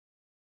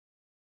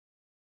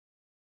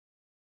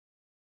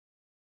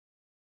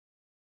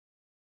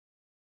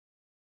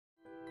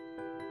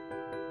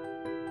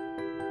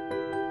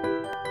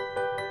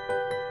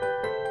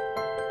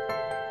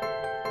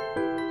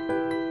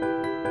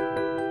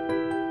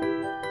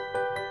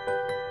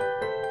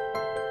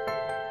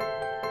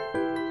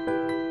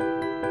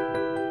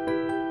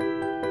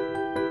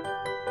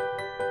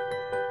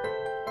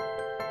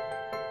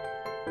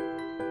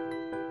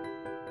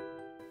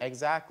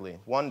Exactly.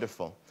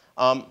 Wonderful.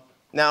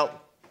 Now,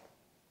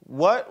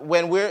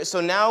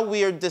 so now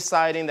we are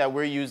deciding that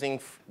we're using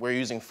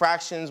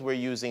fractions, we're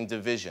using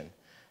division.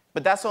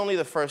 But that's only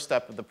the first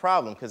step of the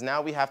problem, because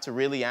now we have to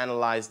really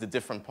analyze the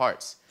different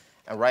parts.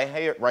 And right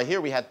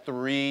here we had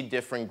 4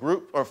 different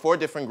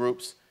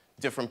groups,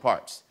 different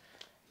parts.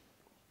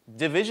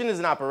 Division is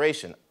an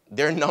operation.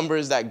 There are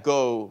numbers that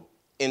go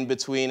in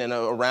between and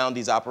around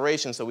these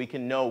operations so we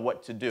can know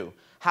what to do.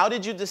 How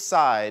did you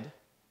decide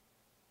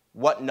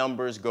what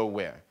numbers go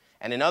where?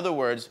 And in other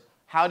words,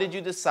 how did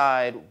you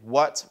decide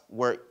what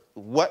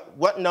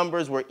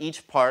numbers were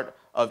each part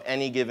of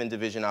any given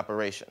division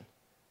operation?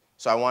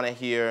 So I want to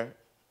hear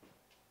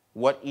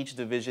what each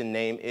division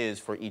name is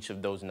for each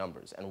of those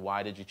numbers, and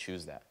why did you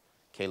choose that?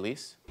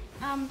 Kaylise?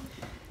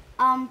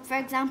 For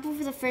example,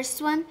 for the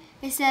first one,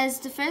 it says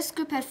the first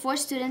group had 4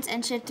 students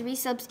and shared 3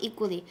 subs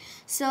equally.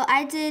 So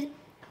I did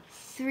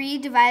 3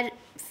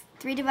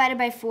 divided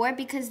by 4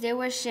 because they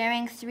were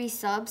sharing 3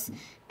 subs,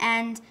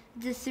 and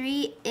the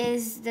 3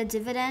 is the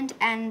dividend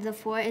and the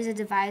 4 is a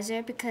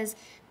divisor because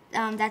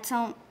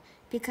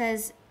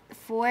because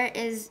 4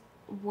 is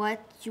what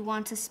you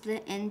want to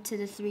split into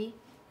the 3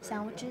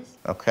 sandwiches.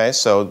 Okay,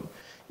 so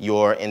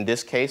in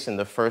this case, in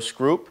the first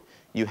group,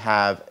 you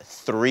have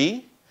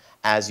 3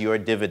 as your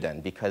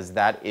dividend because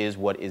that is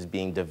what is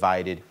being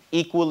divided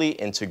equally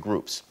into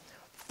groups.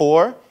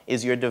 4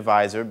 is your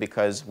divisor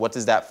because what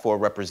does that 4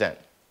 represent?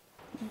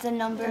 The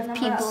number of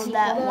people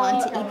that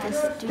want to eat the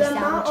 3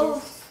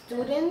 sandwiches.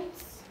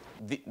 Students?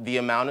 The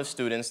amount of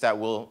students that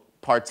will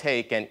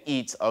partake and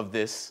eat of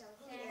these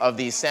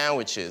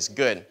sandwiches.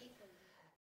 Good.